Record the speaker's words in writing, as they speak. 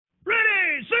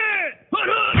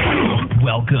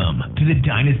Welcome to the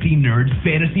Dynasty Nerds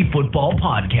Fantasy Football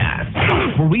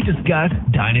Podcast, where we discuss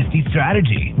dynasty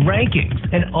strategy, rankings,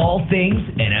 and all things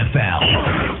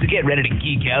NFL. So get ready to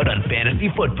geek out on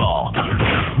fantasy football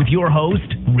with your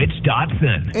host, Rich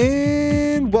Dotson.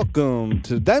 And welcome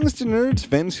to the Dynasty Nerds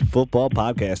Fantasy Football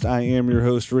Podcast. I am your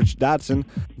host, Rich Dotson.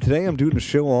 Today I'm doing a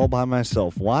show all by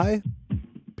myself. Why?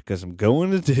 Because I'm going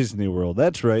to Disney World.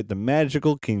 That's right, the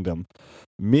magical kingdom.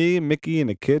 Me, Mickey, and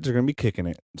the kids are going to be kicking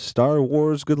it. Star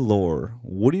Wars galore.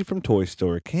 Woody from Toy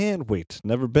Story. Can't wait.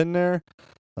 Never been there.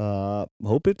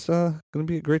 Hope it's going to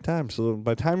be a great time. So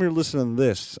by the time you're listening to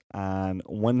this on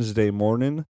Wednesday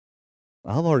morning,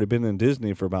 I've already been in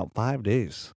Disney for about 5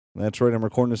 days. That's right. I'm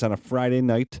recording this on a Friday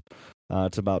night.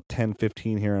 It's about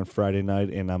 10:15 here on Friday night,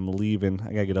 and I'm leaving.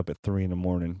 I got to get up at 3 in the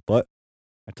morning. But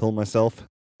I told myself,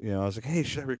 I was like, hey,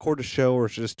 should I record a show or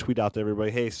should I just tweet out to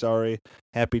everybody, hey, sorry,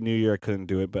 Happy New Year, I couldn't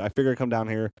do it. But I figured I'd come down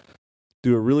here,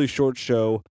 do a really short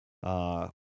show,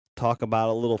 talk about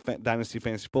a little Dynasty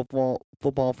Fantasy Football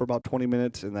for about 20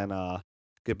 minutes, and then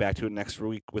get back to it next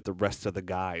week with the rest of the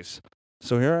guys.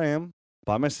 So here I am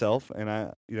by myself,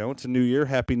 and it's a new year.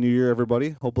 Happy New Year,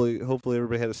 everybody. Hopefully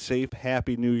everybody had a safe,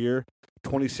 happy New Year.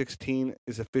 2016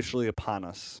 is officially upon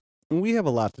us. And we have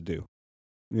a lot to do.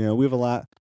 We have a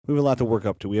lot to work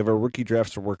up to. We have our rookie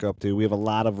drafts to work up to. We have a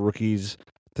lot of rookies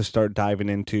to start diving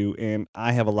into, and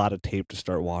I have a lot of tape to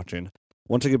start watching.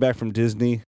 Once I get back from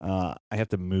Disney, I have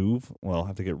to move. Well, I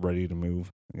have to get ready to move.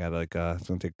 I got it's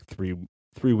going to take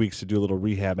three weeks to do a little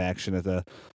rehab action at the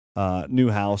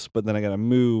new house, but then I got to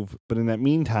move. But in that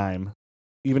meantime,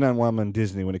 even while I'm in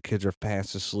Disney, when the kids are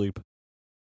fast asleep,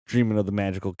 dreaming of the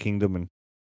magical kingdom and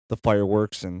the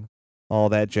fireworks and all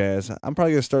that jazz, I'm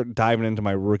probably going to start diving into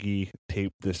my rookie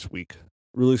tape this week.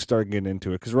 Really start getting into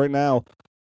it. Because right now,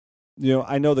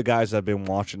 I know the guys I've been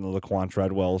watching, the Laquan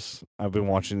Treadwells. I've been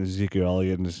watching Ezekiel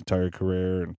Elliott in his entire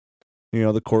career. And,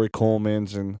 the Corey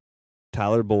Colemans and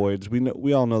Tyler Boyds.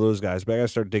 We all know those guys, but I got to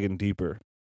start digging deeper.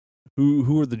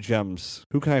 Who are the gems?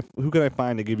 Who can I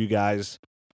find to give you guys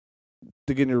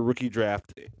to get in your rookie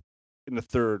draft in the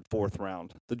 3rd, 4th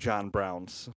round? The John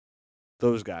Browns.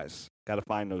 Those guys. Got to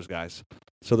find those guys.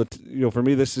 So that for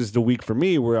me, this is the week for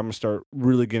me where I'm gonna start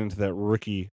really getting into that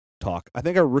rookie talk. I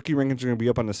think our rookie rankings are gonna be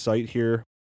up on the site here,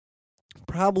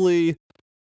 probably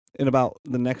in about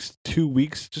the next 2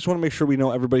 weeks. Just want to make sure we know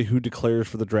everybody who declares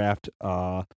for the draft.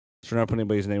 So we're not putting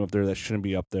anybody's name up there that shouldn't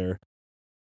be up there.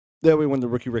 That way, when the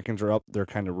rookie rankings are up, they're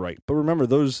kind of right. But remember,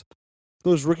 those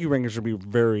rookie rankings will be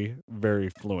very, very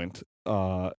fluent.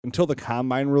 Until the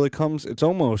combine really comes, it's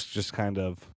almost just kind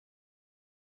of.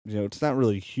 It's not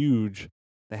really huge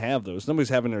to have those. Nobody's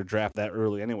having their draft that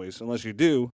early anyways. Unless you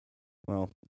do, well,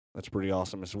 that's pretty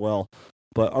awesome as well.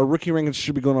 But our rookie rankings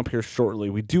should be going up here shortly.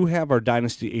 We do have our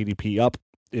Dynasty ADP up.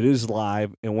 It is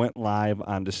live. It went live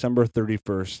on December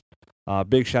 31st.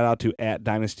 Big shout out to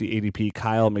 @DynastyADP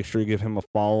Kyle. Make sure you give him a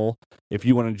follow. If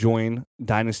you want to join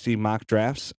Dynasty mock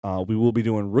drafts, we will be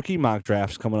doing rookie mock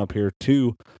drafts coming up here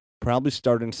too, probably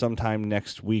starting sometime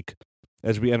next week.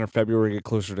 As we enter February, get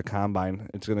closer to Combine,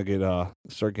 it's going to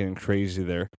start getting crazy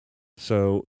there.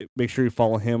 So make sure you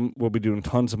follow him. We'll be doing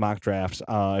tons of mock drafts.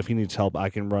 If he needs help,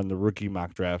 I can run the rookie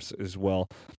mock drafts as well.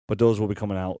 But those will be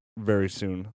coming out very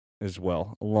soon as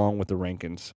well, along with the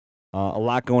rankings. A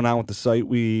lot going on with the site.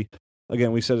 We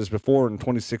said this before, in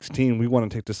 2016, we want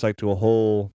to take the site to a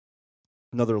whole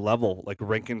another level, like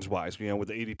rankings-wise, with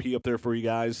the ADP up there for you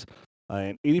guys.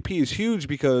 And ADP is huge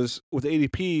because with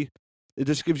ADP, it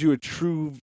just gives you a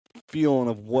true feeling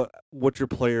of what your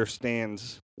player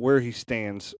stands, where he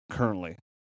stands currently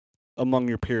among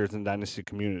your peers in the Dynasty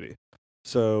community.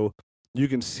 So you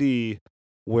can see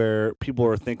where people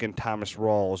are thinking Thomas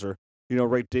Rawls or,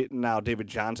 right now David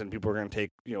Johnson, people are going to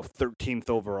take, 13th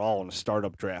overall in a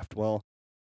startup draft. Well,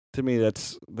 to me,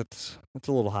 that's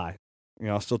a little high.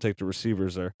 I'll still take the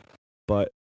receivers there. But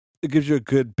it gives you a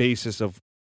good basis of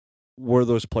where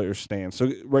those players stand. So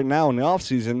right now in the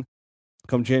offseason,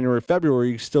 come January,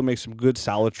 February, you still make some good,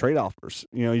 solid trade offers.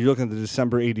 You're looking at the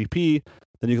December ADP,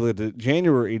 then you look at the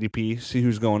January ADP, see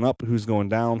who's going up, who's going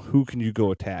down, who can you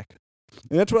go attack.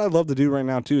 And that's what I'd love to do right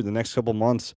now, too, the next couple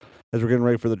months as we're getting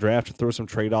ready for the draft, to throw some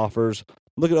trade offers,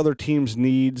 look at other teams'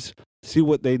 needs, see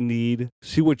what they need,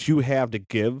 see what you have to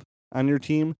give on your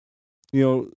team.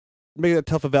 Make that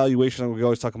tough evaluation like we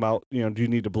always talk about. Do you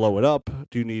need to blow it up?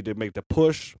 Do you need to make the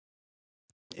push?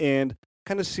 And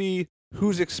kind of see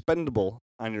who's expendable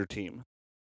on your team.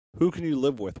 Who can you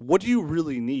live with? What do you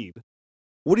really need?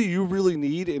 What do you really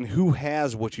need, and who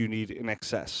has what you need in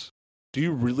excess? Do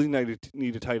you really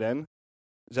need a tight end?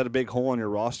 Is that a big hole on your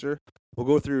roster? We'll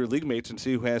go through your league mates and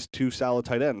see who has 2 solid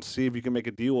tight ends. See if you can make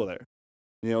a deal there.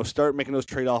 Start making those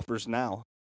trade offers now.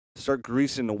 Start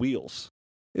greasing the wheels.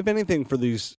 If anything, for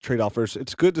these trade offers,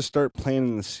 it's good to start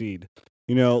planting the seed.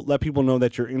 Let people know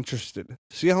that you're interested.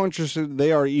 See how interested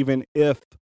they are, even if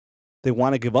they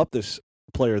want to give up this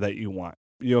player that you want.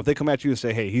 If they come at you and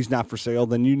say, hey, he's not for sale,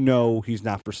 then he's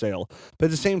not for sale. But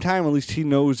at the same time, at least he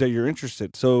knows that you're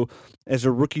interested. So as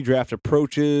a rookie draft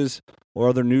approaches or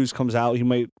other news comes out, he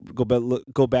might go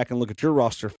back and look at your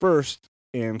roster first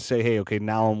and say, hey, okay,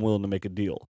 now I'm willing to make a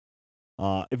deal.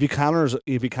 If he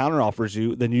counter offers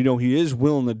you, then he is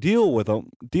willing to deal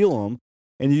him,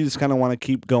 and you just kind of want to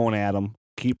keep going at him,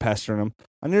 keep pestering him.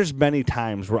 And there's many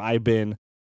times where I've been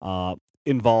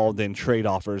involved in trade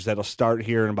offers that'll start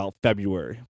here in about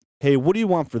February. Hey, what do you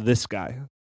want for this guy?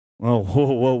 Oh,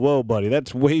 whoa, buddy.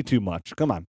 That's way too much.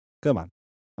 Come on.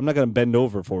 I'm not going to bend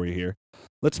over for you here.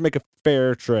 Let's make a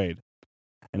fair trade.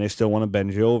 And they still want to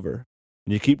bend you over.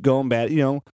 And you keep going back.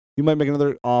 You might make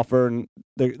another offer and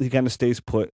he kind of stays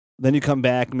put. Then you come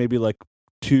back maybe like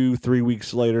 2-3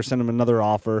 weeks later, send him another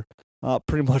offer.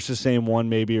 Pretty much the same one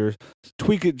maybe, or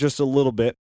tweak it just a little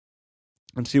bit.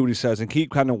 And see what he says, and keep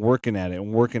kind of working at it.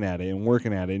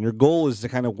 And your goal is to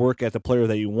kind of work at the player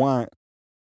that you want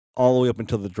all the way up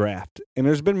until the draft. And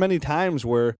there's been many times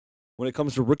where when it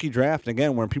comes to rookie draft,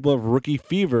 again, when people have rookie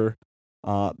fever,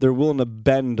 they're willing to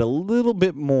bend a little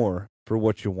bit more for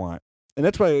what you want. And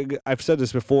that's why I've said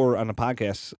this before on the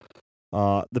podcast.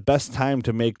 The best time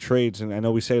to make trades, and I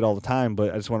know we say it all the time,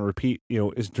 but I just want to repeat,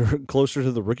 is closer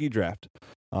to the rookie draft.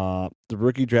 The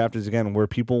rookie draft is, again, where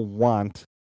people want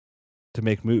to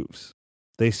make moves.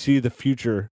 They see the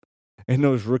future in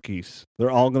those rookies. They're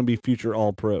all going to be future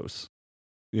All-Pros.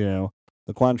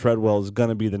 Laquan Treadwell is going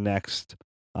to be the next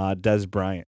Des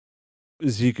Bryant.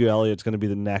 Ezekiel Elliott's going to be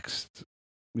the next,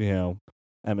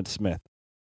 Emmitt Smith.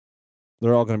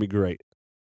 They're all going to be great,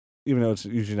 even though it's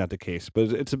usually not the case.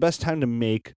 But it's the best time to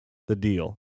make the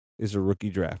deal is a rookie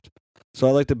draft. So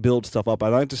I like to build stuff up. I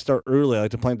like to start early. I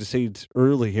like to plant the seeds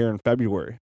early here in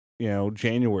February,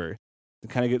 January, to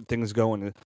kind of get things going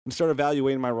and start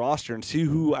evaluating my roster and see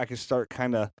who I can start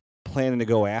kind of planning to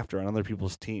go after on other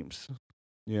people's teams.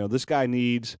 This guy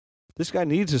needs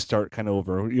to start kind of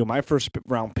over. My first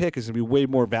round pick is going to be way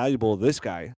more valuable than this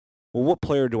guy. Well, what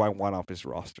player do I want off his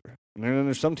roster? And then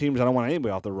there's some teams I don't want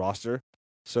anybody off the roster,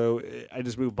 so I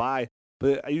just move by.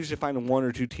 But I usually find 1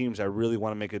 or 2 teams I really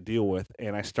want to make a deal with,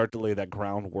 and I start to lay that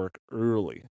groundwork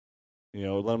early.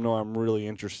 Let them know I'm really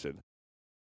interested.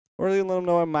 Or they let them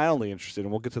know I'm mildly interested,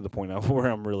 and we'll get to the point of where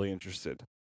I'm really interested.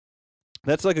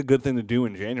 That's like a good thing to do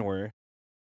in January.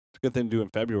 It's a good thing to do in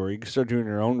February. You can start doing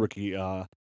your own rookie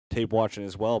tape watching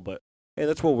as well, but hey,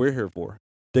 that's what we're here for.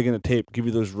 Digging the tape, give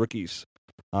you those rookies.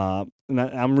 And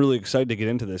I'm really excited to get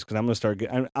into this because I'm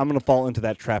going to fall into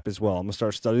that trap as well. I'm going to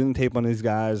start studying the tape on these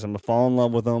guys. I'm going to fall in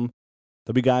love with them.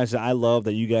 There'll be guys that I love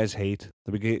that you guys hate.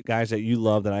 There'll be guys that you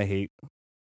love that I hate,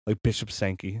 like Bishop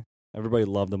Sankey. Everybody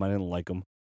loved him. I didn't like him.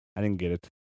 I didn't get it.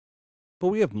 But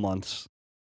we have months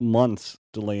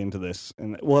to lay into this,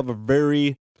 and we'll have a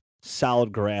very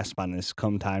solid grasp on this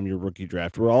come time your rookie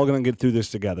draft. We're all going to get through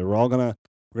this together. We're going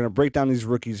to break down these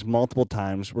rookies multiple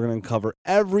times. We're going to cover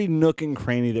every nook and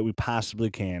cranny that we possibly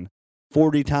can.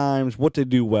 40 times, what they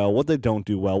do well, what they don't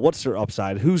do well, what's their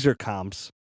upside, who's their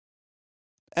comps.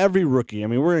 Every rookie.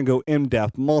 We're going to go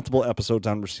in-depth, multiple episodes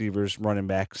on receivers, running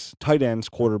backs, tight ends,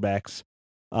 quarterbacks.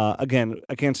 Again,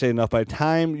 I can't say enough. By the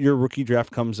time your rookie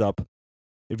draft comes up,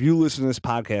 if you listen to this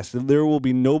podcast, there will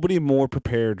be nobody more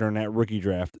prepared during that rookie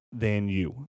draft than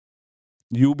you.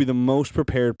 You will be the most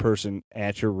prepared person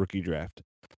at your rookie draft.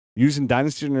 Using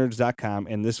dynastynerds.com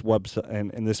and this website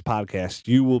and this podcast,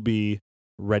 you will be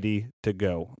ready to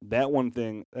go. That's one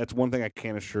thing I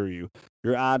can assure you.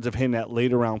 Your odds of hitting that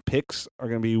later round picks are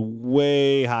going to be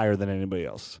way higher than anybody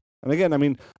else. And again,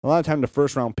 a lot of time the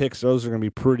first round picks, those are going to be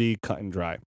pretty cut and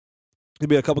dry. There'll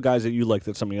be a couple guys that you like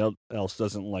that somebody else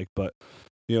doesn't like, but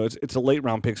it's a late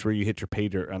round picks where you hit your pay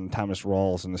dirt on Thomas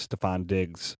Rawls and the Stephon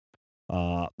Diggs,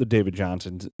 the David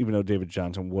Johnsons, even though David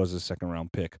Johnson was a second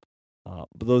round pick.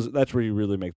 But that's where you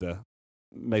really make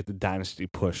the dynasty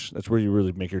push. That's where you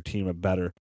really make your team a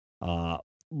better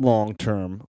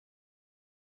long-term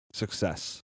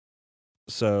success.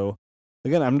 So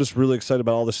again, I'm just really excited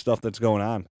about all this stuff that's going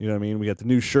on. You know what I mean? We got the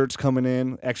new shirts coming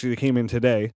in. Actually, they came in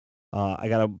today. I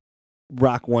got to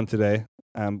rock one today.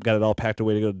 Got it all packed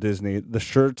away to go to Disney. The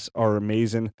shirts are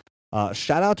amazing.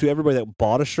 Shout out to everybody that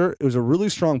bought a shirt. It was a really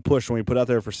strong push when we put out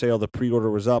there for sale. The pre-order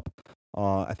was up.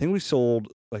 I think we sold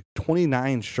like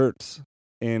 29 shirts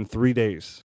in 3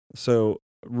 days. So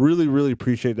really, really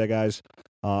appreciate that, guys.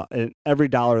 And every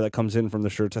dollar that comes in from the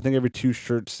shirts, I think every 2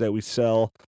 shirts that we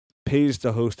sell, pays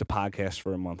to host a podcast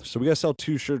for a month. So we got to sell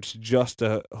 2 shirts just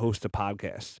to host a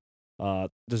podcast.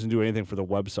 Doesn't do anything for the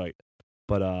website.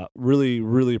 But really,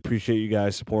 really appreciate you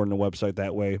guys supporting the website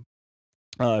that way.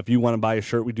 If you want to buy a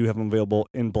shirt, we do have them available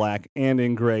in black and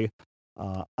in gray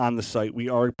on the site. We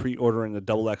are pre-ordering the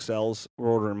double XLs. We're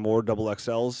ordering more double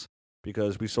XLs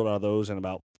because we sold out of those in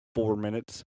about 4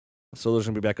 minutes. So those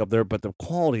are going to be back up there. But the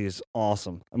quality is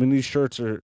awesome. I mean, these shirts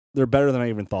they're better than I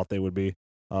even thought they would be.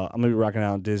 I'm going to be rocking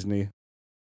out on Disney.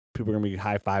 People are going to be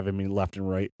high-fiving me left and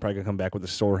right. Probably going to come back with a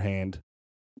sore hand.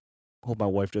 Hope my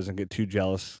wife doesn't get too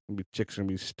jealous. Chicks are going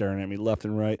to be staring at me left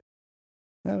and right.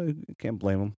 I can't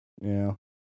blame them,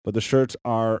 But the shirts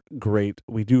are great.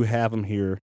 We do have them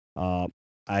here. I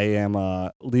am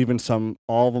leaving some.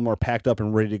 All of them are packed up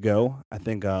and ready to go. I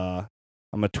think I'm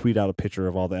going to tweet out a picture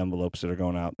of all the envelopes that are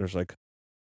going out.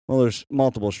 There's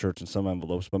multiple shirts in some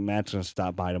envelopes, but Matt's going to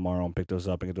stop by tomorrow and pick those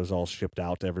up and get those all shipped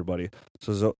out to everybody.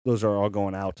 So those are all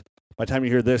going out. By the time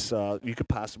you hear this, you could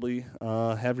possibly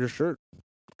have your shirt.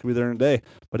 Could be there in a day.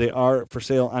 But they are for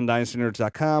sale on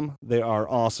dynastynerds.com. They are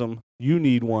awesome. You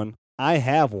need one. I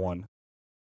have one.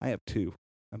 I have 2.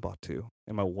 I bought 2.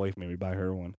 And my wife made me buy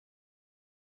her one.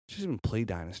 She doesn't even play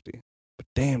Dynasty. But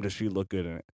damn, does she look good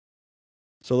in it.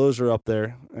 So those are up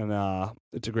there. And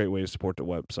it's a great way to support the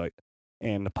website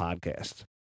and the podcast.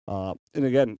 And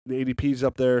again, the ADP's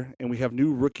up there. And we have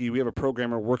new rookie. We have a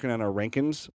programmer working on our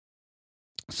rankings.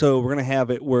 So we're going to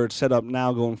have it where it's set up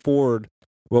now going forward.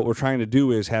 What we're trying to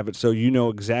do is have it so you know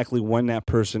exactly when that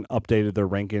person updated their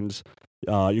rankings.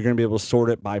 You're going to be able to sort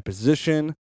it by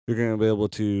position. You're going to be able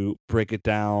to break it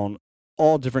down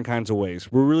all different kinds of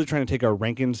ways. We're really trying to take our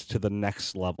rankings to the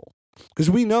next level. Because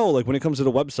we know, like, when it comes to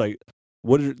the website,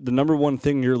 the number one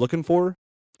thing you're looking for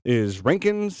is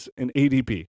rankings and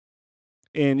ADP.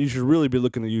 And you should really be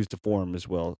looking to use the forum as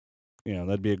well.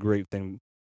 That'd be a great thing.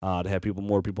 To have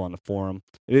more people on the forum.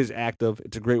 It is active.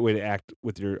 It's a great way to act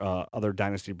with your other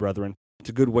Dynasty brethren. It's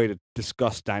a good way to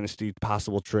discuss Dynasty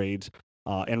possible trades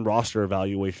and roster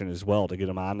evaluation as well, to get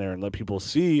them on there and let people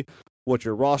see what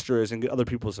your roster is and get other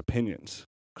people's opinions.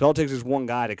 Because all it takes is one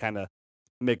guy to kind of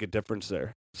make a difference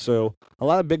there. So a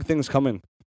lot of big things coming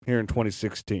here in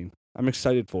 2016. I'm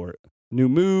excited for it. New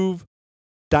move,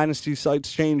 Dynasty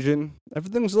sites changing.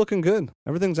 Everything's looking good.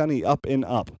 Everything's on the up and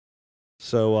up.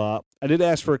 So I did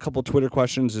ask for a couple Twitter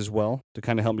questions as well to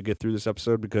kind of help me get through this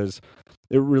episode, because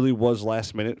it really was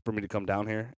last minute for me to come down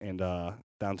here and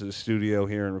down to the studio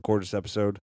here and record this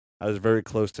episode. I was very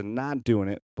close to not doing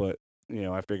it, but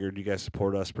I figured you guys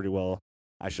support us pretty well.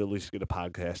 I should at least get a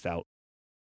podcast out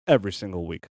every single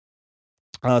week.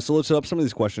 So let's set up some of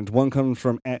these questions. One comes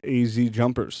from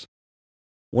 @AZJumpers.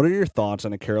 What are your thoughts on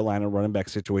the Carolina running back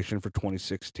situation for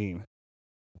 2016?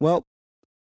 Well,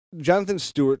 Jonathan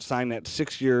Stewart signed that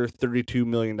 6-year, $32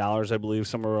 million, I believe,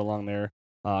 somewhere along there,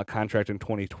 contract in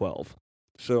 2012.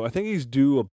 So I think he's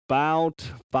due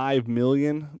about $5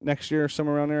 million next year,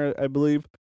 somewhere around there, I believe.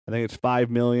 I think it's $5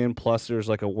 million plus there's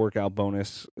like a workout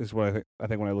bonus, is what I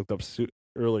think when I looked up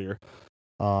earlier.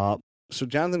 So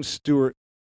Jonathan Stewart,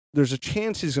 there's a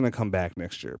chance he's going to come back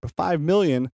next year. But $5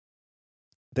 million,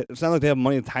 it's not like they have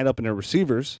money tied up in their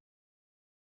receivers.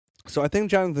 So I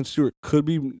think Jonathan Stewart could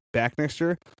be back next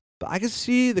year. But I could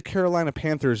see the Carolina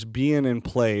Panthers being in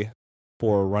play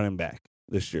for a running back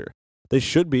this year. They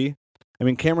should be. I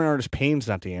mean, Cameron Artis-Payne's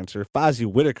not the answer.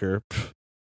 Fozzie Whitaker,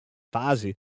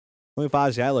 Fozzie. The only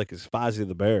Fozzie I like is Fozzie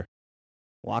the Bear.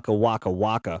 Waka, waka,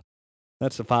 waka.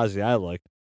 That's the Fozzie I like.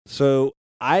 So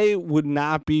I would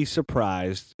not be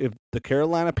surprised if the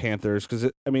Carolina Panthers, because,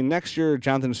 next year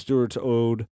Jonathan Stewart's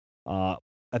owed, I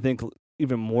think,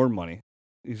 even more money.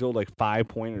 He's owed like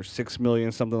 $5.6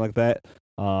 million, something like that.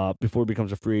 Before he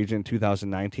becomes a free agent in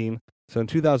 2019. So in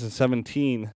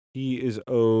 2017, he is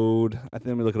owed, I think,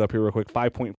 let me look it up here real quick,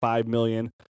 $5.5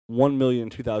 million, $1 million in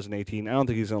 2018. I don't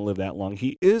think he's going to live that long.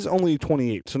 He is only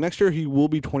 28. So next year he will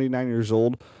be 29 years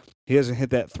old. He hasn't hit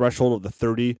that threshold of the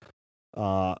 30,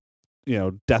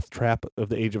 death trap of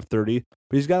the age of 30.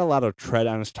 But he's got a lot of tread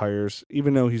on his tires,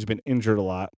 even though he's been injured a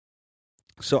lot.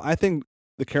 So I think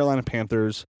the Carolina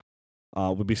Panthers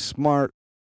would be smart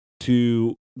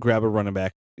to grab a running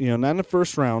back, not in the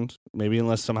first round, maybe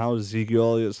unless somehow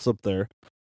Ezekiel Elliott slipped there,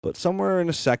 but somewhere in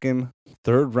the second,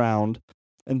 third round,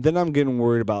 and then I'm getting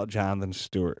worried about Jonathan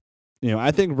Stewart.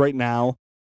 I think right now,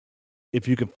 if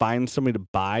you can find somebody to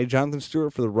buy Jonathan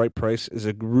Stewart for the right price, is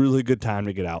a really good time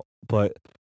to get out. But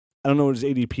I don't know what his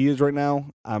ADP is right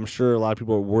now. I'm sure a lot of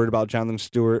people are worried about Jonathan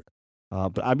Stewart,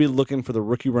 but I'd be looking for the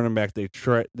rookie running back they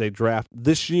draft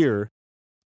this year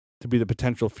to be the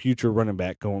potential future running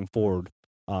back going forward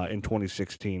in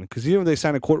 2016. Because even if they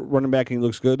sign a running back and he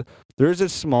looks good, there is a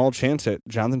small chance that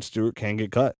Jonathan Stewart can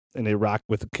get cut, and they rock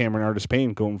with Cameron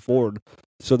Artis-Payne going forward.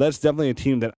 So that's definitely a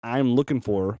team that I'm looking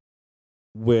for,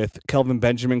 with Kelvin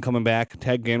Benjamin coming back,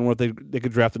 Ted Ganworth. They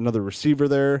could draft another receiver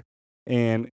there,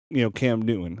 and Cam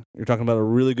Newton. You're talking about a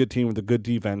really good team with a good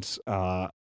defense.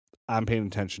 I'm paying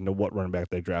attention to what running back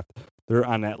they draft. They're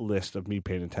on that list of me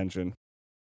paying attention.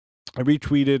 I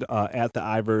retweeted at the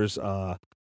Ivers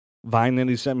Vine that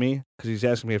he sent me, because he's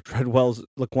asking me if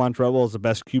Laquan Treadwell is the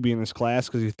best QB in his class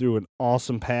because he threw an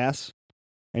awesome pass.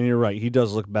 And you're right, he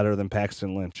does look better than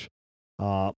Paxton Lynch.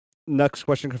 Next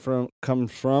question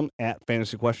comes from at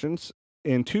Fantasy Questions.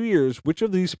 In 2 years, which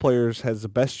of these players has the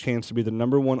best chance to be the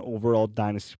number 1 overall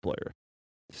Dynasty player?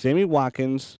 Sammy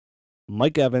Watkins,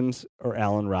 Mike Evans, or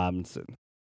Allen Robinson?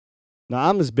 Now,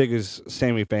 I'm as big as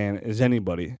Sammy fan as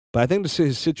anybody, but I think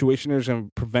his situation there is going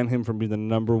to prevent him from being the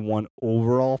number 1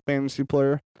 overall fantasy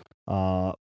player.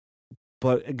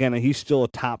 But again, he's still a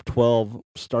top 12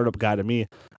 startup guy to me.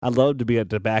 I'd love to be at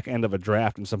the back end of a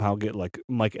draft and somehow get like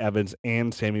Mike Evans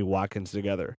and Sammy Watkins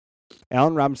together.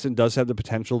 Allen Robinson does have the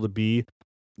potential to be,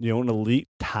 an elite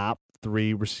top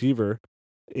 3 receiver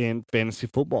in fantasy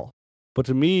football. But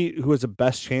to me, who has the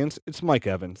best chance, it's Mike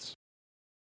Evans.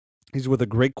 He's with a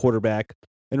great quarterback.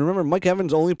 And remember, Mike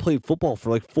Evans only played football for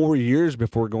like 4 years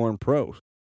before going pro.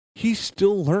 He's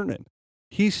still learning.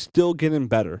 He's still getting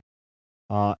better.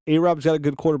 A-Rob's got a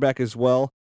good quarterback as well.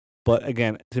 But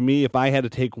again, to me, if I had to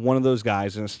take one of those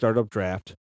guys in a startup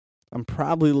draft, I'm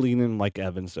probably leaning Mike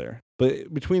Evans there.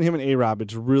 But between him and A-Rob,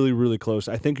 it's really, really close.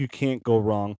 I think you can't go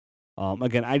wrong.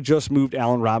 Again, I just moved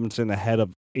Allen Robinson ahead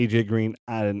of A.J. Green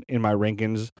in my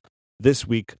rankings this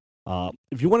week.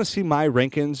 If you want to see my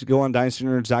rankings, go on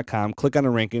dynastynerds.com, click on the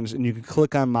rankings, and you can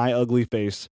click on my ugly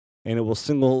face, and it will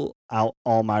single out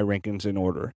all my rankings in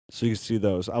order. So you can see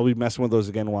those. I'll be messing with those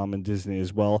again while I'm in Disney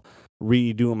as well,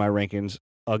 redoing my rankings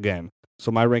again.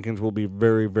 So my rankings will be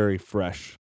very, very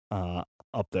fresh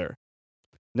up there.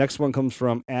 Next one comes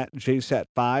from at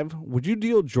JSAT5. Would you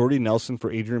deal Jordy Nelson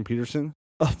for Adrian Peterson?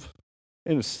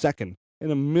 In a second.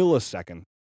 In a millisecond.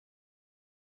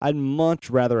 I'd much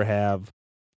rather have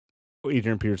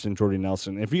Adrian Peterson, Jordy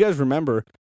Nelson. If you guys remember,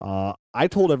 I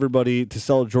told everybody to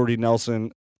sell Jordy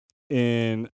Nelson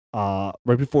in right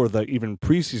before the even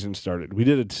preseason started. We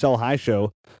did a sell high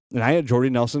show, and I had Jordy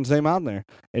Nelson's name out there.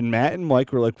 And Matt and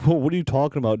Mike were like, "Well, what are you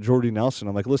talking about, Jordy Nelson?"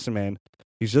 I'm like, "Listen, man,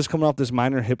 he's just coming off this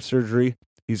minor hip surgery.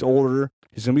 He's older.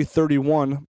 He's going to be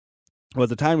 31. Well, at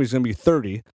the time, he's going to be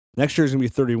 30. Next year, he's going to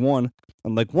be 31.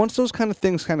 I'm like, once those kind of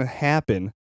things kind of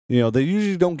happen, they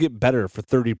usually don't get better for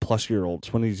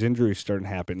 30-plus-year-olds when these injuries start to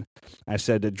happen. I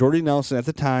said that Jordy Nelson at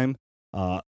the time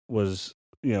was,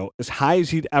 as high as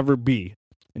he'd ever be,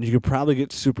 and you could probably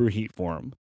get super heat for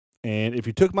him. And if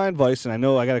you took my advice, and I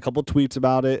know I got a couple tweets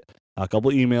about it, a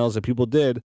couple emails that people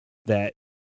did, that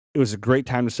it was a great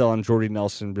time to sell on Jordy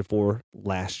Nelson before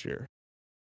last year.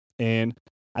 And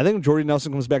I think if Jordy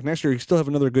Nelson comes back next year, he still have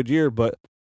another good year, but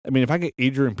I mean, if I get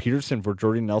Adrian Peterson for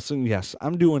Jordy Nelson, yes,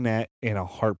 I'm doing that in a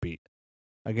heartbeat.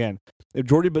 Again, if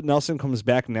Jordy Nelson comes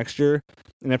back next year,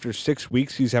 and after 6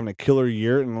 weeks he's having a killer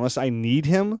year, and unless I need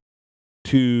him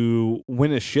to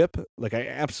win a ship, like I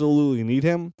absolutely need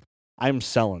him, I'm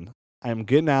selling. I'm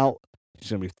getting out.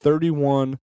 He's going to be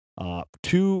 31,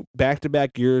 2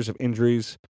 back-to-back years of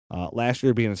injuries, last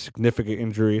year being a significant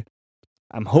injury.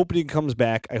 I'm hoping he comes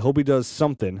back. I hope he does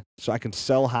something so I can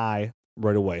sell high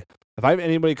right away. If I have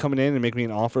anybody coming in and make me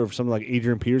an offer of something like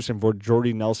Adrian Peterson for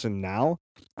Jordy Nelson now,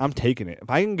 I'm taking it. If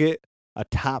I can get a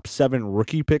top 7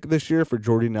 rookie pick this year for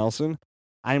Jordy Nelson,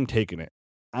 I'm taking it.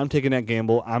 I'm taking that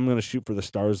gamble. I'm going to shoot for the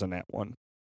stars on that one.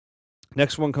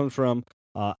 Next one comes from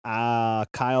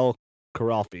Kyle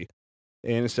Karalfi,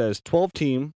 and it says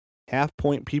 12-team,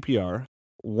 half-point PPR,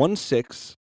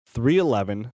 1-6,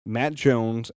 3-11, Matt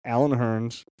Jones, Allen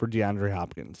Hurns for DeAndre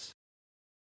Hopkins.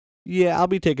 Yeah, I'll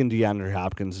be taking DeAndre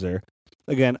Hopkins there.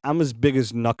 Again, I'm as big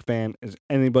as Nuck fan as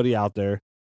anybody out there.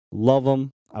 Love him.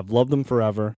 I've loved him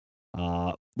forever.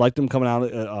 Liked him coming out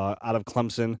of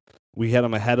Clemson. We had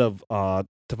him ahead of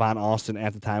Tavon Austin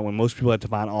at the time when most people had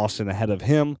Tavon Austin ahead of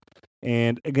him.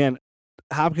 And again,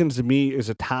 Hopkins to me is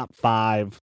a top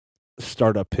 5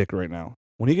 startup pick right now.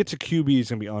 When he gets a QB, he's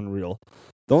going to be unreal.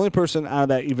 The only person out of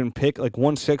that even pick, like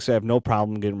 1-6, I have no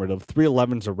problem getting rid of.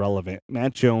 3-11's irrelevant.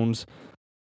 Matt Jones,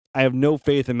 I have no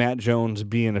faith in Matt Jones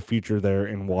being a future there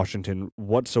in Washington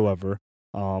whatsoever.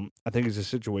 I think he's a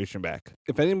situation back.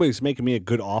 If anybody's making me a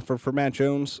good offer for Matt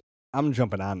Jones, I'm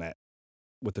jumping on that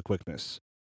with the quickness.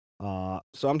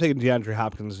 So I'm taking DeAndre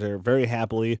Hopkins there very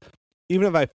happily. Even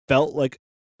if I felt like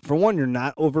for one, you're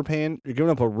not overpaying. You're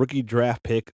giving up a rookie draft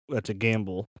pick. That's a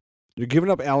gamble. You're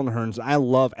giving up Allen Hurns. I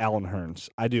love Allen Hurns.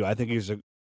 I do. I think he's an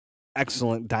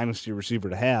excellent dynasty receiver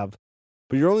to have.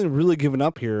 But you're only really giving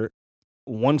up here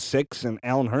 1.6 and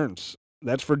Allen Hurns.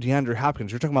 That's for DeAndre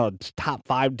Hopkins. You're talking about a top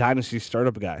 5 dynasty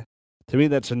startup guy. To me,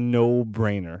 that's a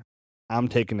no-brainer. I'm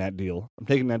taking that deal. I'm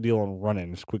taking that deal and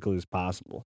running as quickly as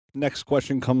possible. Next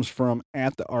question comes from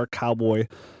 @theArcCowboy.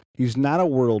 He's not a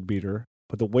world beater,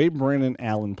 but the way Brandon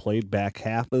Allen played back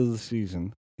half of the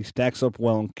season, he stacks up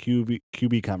well in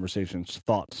QB conversations.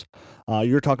 Thoughts?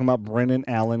 You're talking about Brandon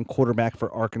Allen, quarterback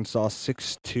for Arkansas,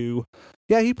 6'2".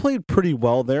 Yeah, he played pretty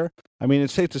well there. I mean,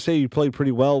 it's safe to say you played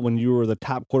pretty well when you were the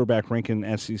top quarterback ranking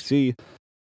in SEC.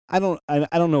 I don't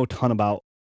know a ton about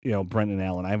Brendan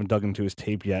Allen. I haven't dug into his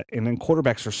tape yet. And then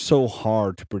quarterbacks are so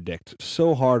hard to predict.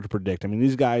 So hard to predict. I mean,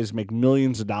 these guys make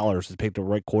millions of dollars to pick the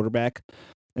right quarterback,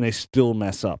 and they still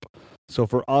mess up. So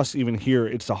for us, even here,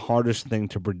 it's the hardest thing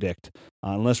to predict.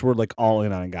 Unless we're like all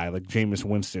in on a guy like Jameis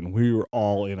Winston. We were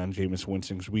all in on Jameis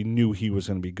Winston because we knew he was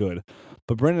going to be good.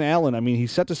 But Brendan Allen, I mean, he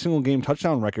set the single game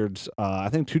touchdown records, I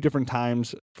think 2 different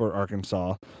times for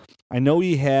Arkansas. I know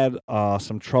he had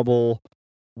some trouble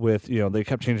with, they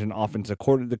kept changing the offensive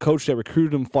coordinator. The coach that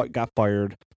recruited him got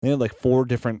fired. They had like 4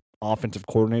 different offensive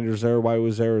coordinators there while he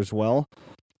was there as well.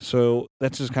 So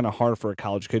that's just kind of hard for a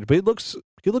college kid. But he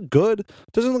looked good.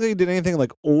 Doesn't look like he did anything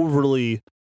like overly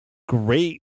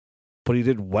great, but he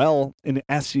did well in the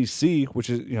SEC, which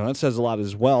is, that says a lot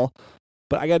as well.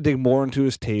 But I got to dig more into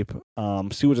his tape,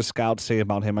 see what the scouts say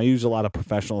about him. I use a lot of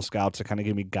professional scouts to kind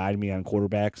of guide me on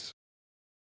quarterbacks.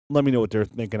 Let me know what they're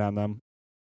thinking on them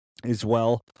as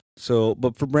well. So,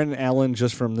 but for Brandon Allen,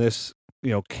 just from this,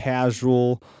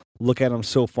 casual look at him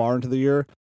so far into the year,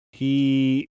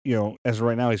 he, as of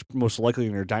right now, he's most likely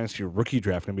in your dynasty rookie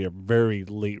draft going to be a very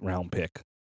late round pick.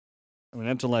 I mean,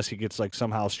 that's unless he gets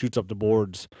somehow shoots up the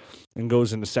boards and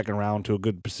goes in the second round to a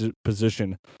good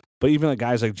position. But even like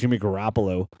guys like Jimmy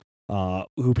Garoppolo,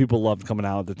 who people loved coming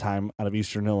out at the time out of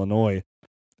Eastern Illinois,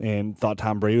 and thought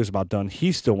Tom Brady was about done,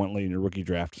 he still went late in your rookie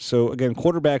draft. So, again,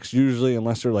 quarterbacks usually,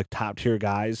 unless they're like top-tier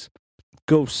guys,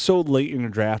 go so late in your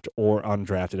draft or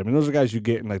undrafted. I mean, those are guys you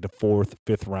get in like the 4th,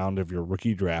 5th round of your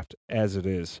rookie draft as it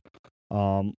is.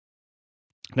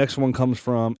 Next one comes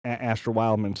from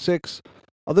 @AstroWildman6.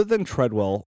 Other than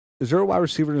Treadwell, is there a wide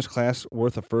receiver in this class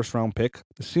worth a first-round pick?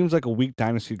 This seems like a weak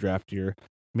dynasty draft year,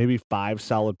 maybe 5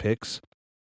 solid picks.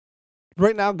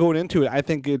 Right now, going into it, I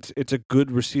think it's a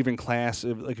good receiving class.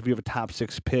 If you have a top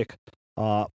 6 pick,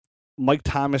 Mike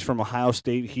Thomas from Ohio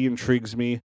State, he intrigues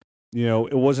me.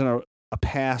 It wasn't a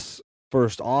pass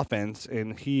first offense,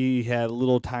 and he had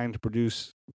little time to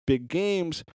produce big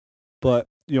games. But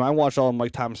I watched all of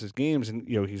Mike Thomas's games, and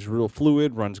he's real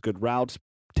fluid, runs good routes,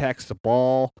 attacks the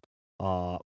ball.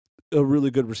 A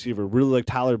really good receiver. Really like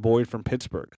Tyler Boyd from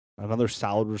Pittsburgh, another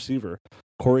solid receiver.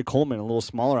 Corey Coleman, a little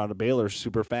smaller out of Baylor,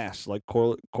 super fast, like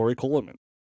Corey Coleman.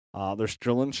 There's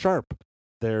Sterling Sharp.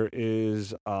 There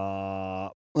is,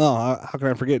 how can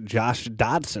I forget, Josh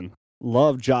Dodson.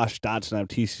 Love Josh Dodson out of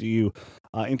TCU.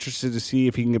 Interested to see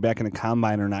if he can get back in the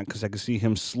combine or not, because I can see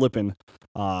him slipping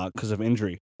because of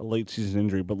injury, a late season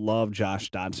injury. But love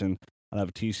Josh Dodson out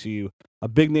of TCU. A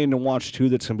big name to watch, too,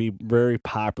 that's going to be very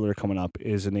popular coming up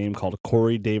is a name called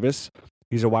Corey Davis.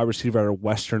 He's a wide receiver out of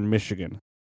Western Michigan.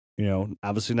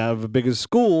 Obviously not of the biggest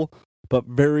school, but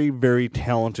very, very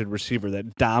talented receiver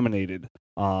that dominated.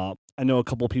 I know a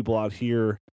couple people out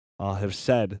here have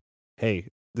said, hey,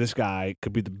 this guy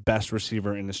could be the best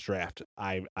receiver in this draft.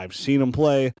 I've seen him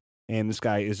play, and this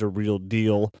guy is a real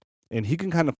deal. And he can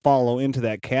kind of follow into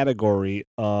that category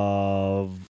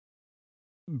of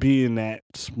being that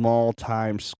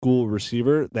small-time school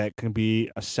receiver that can be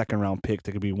a second-round pick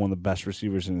that could be one of the best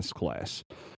receivers in this class.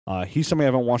 He's somebody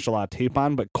I haven't watched a lot of tape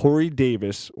on, but Corey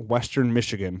Davis, Western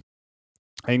Michigan,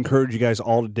 I encourage you guys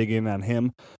all to dig in on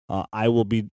him. I will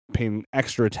be paying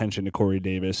extra attention to Corey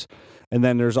Davis. And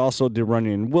then there's also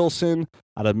Derunyon Wilson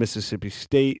out of Mississippi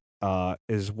State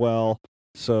as well.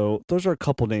 So those are a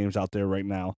couple names out there right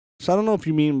now. So I don't know if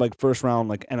you mean like first round,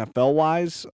 like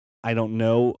NFL-wise. I don't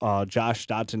know. Josh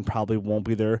Dodson probably won't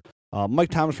be there.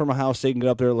 Mike Thomas from Ohio State can get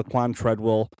up there. Laquan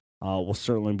Treadwell will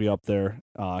certainly be up there.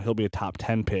 He'll be a top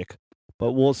 10 pick.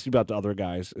 But we'll see about the other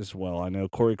guys as well. I know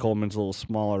Corey Coleman's a little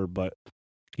smaller, but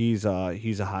he's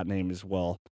a hot name as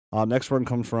well. Next one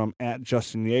comes from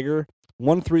 @Justin Yeager.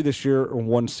 1-3 this year or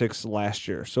 1-6 last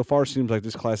year. So far, it seems like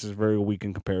this class is very weak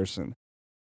in comparison.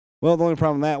 Well, the only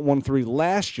problem with that 1-3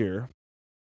 last year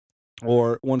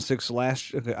or 1-6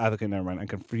 last year. Okay, never mind. I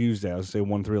confused that. I was going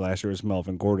to say 1-3 last year is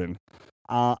Melvin Gordon.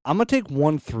 I'm going to take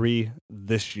 1-3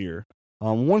 this year.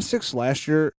 1-6 last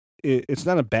year, it's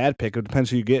not a bad pick. It depends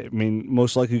who you get. I mean,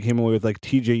 most likely you came away with like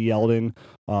T.J. Yeldon,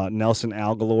 Nelson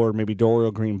Aguilar, maybe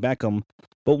Dorial Green-Beckham.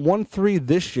 But 1-3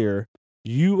 this year,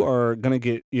 you are going to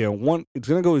get, it's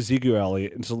going to go Ezekiel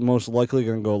Elliott. It's most likely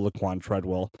going to go Laquan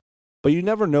Treadwell. But you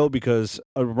never know because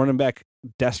a running back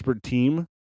desperate team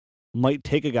might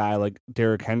take a guy like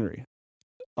Derrick Henry,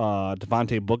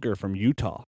 Devontae Booker from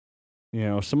Utah.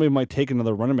 Somebody might take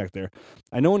another running back there.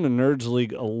 I know in the Nerds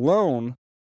League alone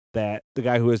that the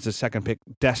guy who has the second pick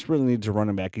desperately needs a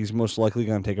running back. He's most likely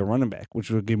going to take a running back, which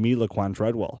would give me Laquan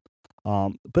Treadwell.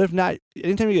 But if not,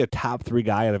 anytime you get a top 3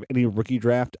 guy out of any rookie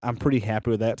draft, I'm pretty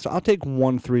happy with that. So I'll take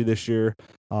 1-3 this year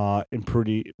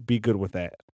and be good with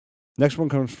that. Next one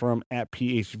comes from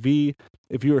 @PHV.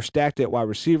 If you were stacked at wide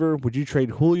receiver, would you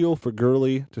trade Julio for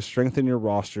Gurley to strengthen your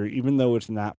roster, even though it's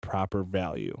not proper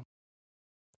value?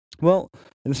 Well,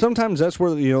 and sometimes that's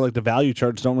where, like the value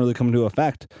charts don't really come into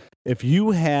effect. If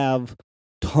you have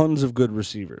tons of good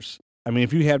receivers, I mean,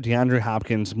 if you have DeAndre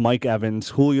Hopkins, Mike Evans,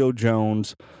 Julio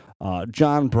Jones,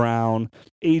 John Brown,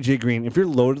 AJ Green, if you're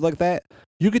loaded like that,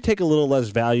 you could take a little less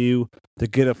value to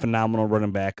get a phenomenal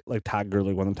running back like Todd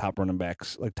Gurley, one of the top running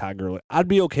backs like Todd Gurley. I'd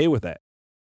be okay with that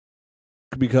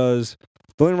because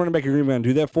the only running back you're going to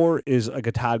do that for is like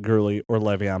a Todd Gurley or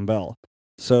Le'Veon Bell.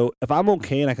 So if I'm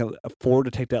okay and I can afford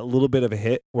to take that little bit of a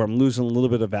hit where I'm losing a little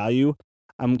bit of value,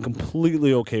 I'm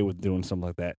completely okay with doing something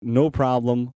like that. No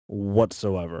problem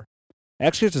whatsoever.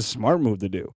 Actually, it's a smart move to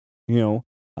do,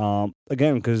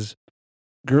 again, because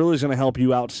Gurley's going to help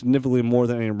you out significantly more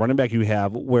than any running back you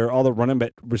have, where all the running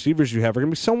back receivers you have are going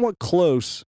to be somewhat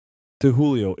close to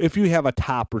Julio if you have a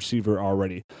top receiver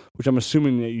already, which I'm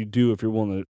assuming that you do if you're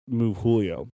willing to move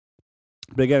Julio.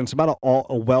 But again, it's about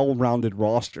a well-rounded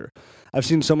roster. I've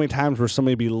seen so many times where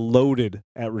somebody be loaded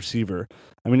at receiver.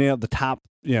 I mean, they have the top,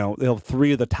 they have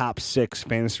 3 of the top 6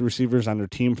 fantasy receivers on their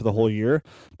team for the whole year,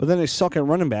 but then they suck at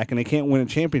running back and they can't win a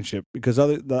championship because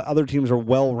the other teams are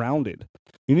well-rounded.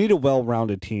 You need a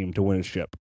well-rounded team to win a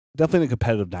ship. Definitely in a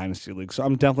competitive dynasty league, so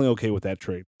I'm definitely okay with that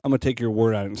trade. I'm going to take your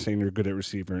word on it and saying you're good at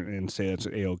receiver and say it's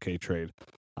an A-OK trade.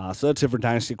 So that's it for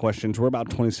Dynasty questions. We're about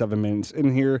 27 minutes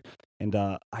in here, and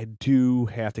I do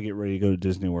have to get ready to go to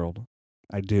Disney World.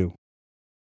 I do.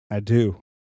 I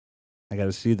got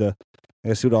to see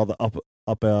what all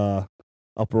the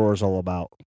uproar is all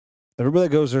about. Everybody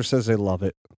that goes there says they love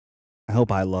it. I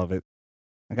hope I love it.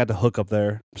 I got the hook up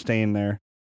there. I'm staying there.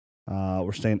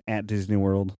 We're staying at Disney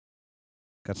World.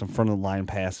 Got some front of the line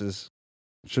passes.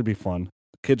 Should be fun.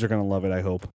 The kids are going to love it, I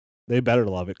hope. They better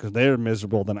love it because they're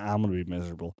miserable, then I'm going to be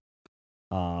miserable.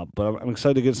 But I'm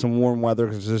excited to get some warm weather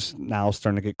because it's now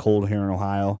starting to get cold here in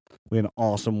Ohio. We had an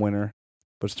awesome winter,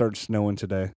 but it started snowing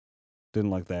today.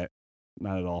 Didn't like that.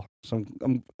 Not at all. So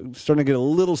I'm starting to get a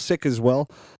little sick as well,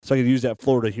 so I could use that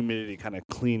Florida humidity to kind of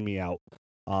clean me out.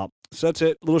 So that's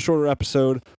it. A little shorter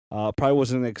episode. Probably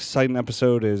wasn't an exciting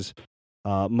episode as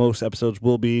most episodes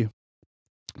will be.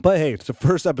 But hey, it's the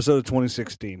first episode of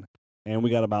 2016, and we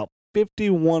got about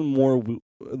 51 more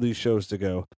of these shows to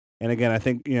go. And again, I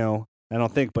think, I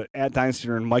don't think, but at Dynasty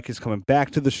Nerd, Mike is coming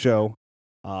back to the show.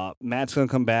 Matt's going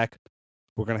to come back.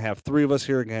 We're going to have 3 of us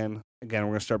here again. Again, we're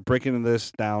going to start breaking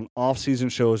this down. Off-season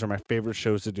shows are my favorite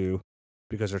shows to do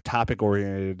because they're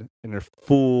topic-oriented and they're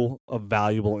full of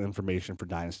valuable information for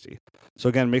Dynasty. So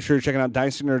again, make sure you're checking out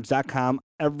dynastynerds.com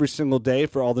every single day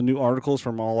for all the new articles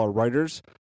from all our writers.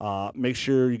 Make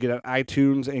sure you get on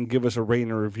iTunes and give us a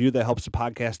rating or review. That helps the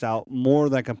podcast out more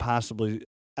than I can possibly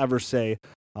ever say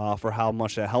for how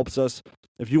much that helps us.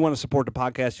 If you want to support the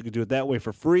podcast, you can do it that way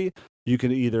for free. You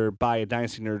can either buy a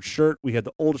Dynasty Nerds shirt. We have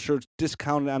the old shirts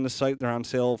discounted on the site. They're on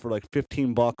sale for like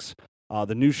 $15.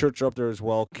 The new shirts are up there as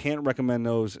well. Can't recommend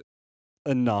those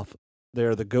enough.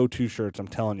 They're the go-to shirts, I'm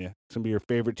telling you. It's going to be your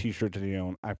favorite t-shirt to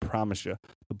own, I promise you.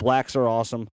 The blacks are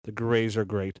awesome. The grays are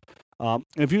great. And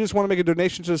if you just want to make a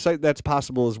donation to the site, that's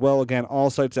possible as well. Again, all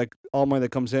money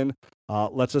that comes in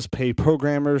lets us pay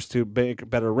programmers to make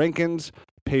better rankings,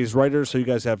 pays writers, so you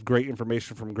guys have great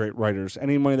information from great writers.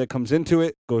 Any money that comes into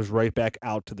it goes right back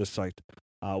out to the site.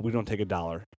 We don't take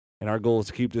 $1. And our goal is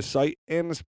to keep this site and,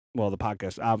 the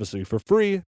podcast, obviously, for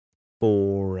free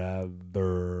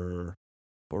forever.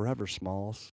 Forever,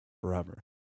 Smalls. Forever.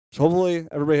 So hopefully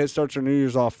everybody starts their New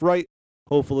Year's off right.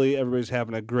 Hopefully everybody's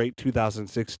having a great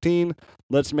 2016.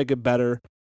 Let's make it better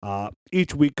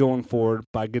each week going forward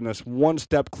by getting us one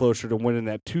step closer to winning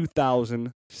that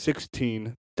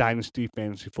 2016 Dynasty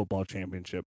Fantasy Football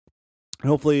Championship. And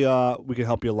hopefully we can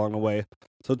help you along the way.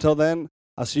 So until then,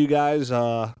 I'll see you guys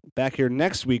back here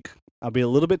next week. I'll be a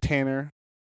little bit tanner,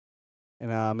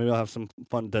 and maybe I'll have some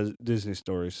fun Disney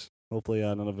stories. Hopefully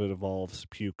none of it involves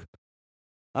puke.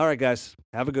 All right, guys.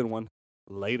 Have a good one.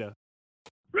 Later.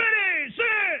 Ready,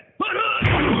 set,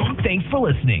 put. Thanks for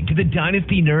listening to the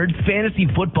Dynasty Nerds Fantasy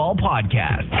Football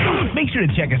Podcast. Make sure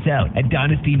to check us out at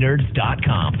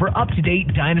dynastynerds.com for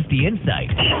up-to-date Dynasty insight.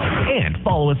 And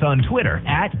follow us on Twitter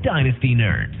at Dynasty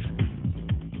Nerds.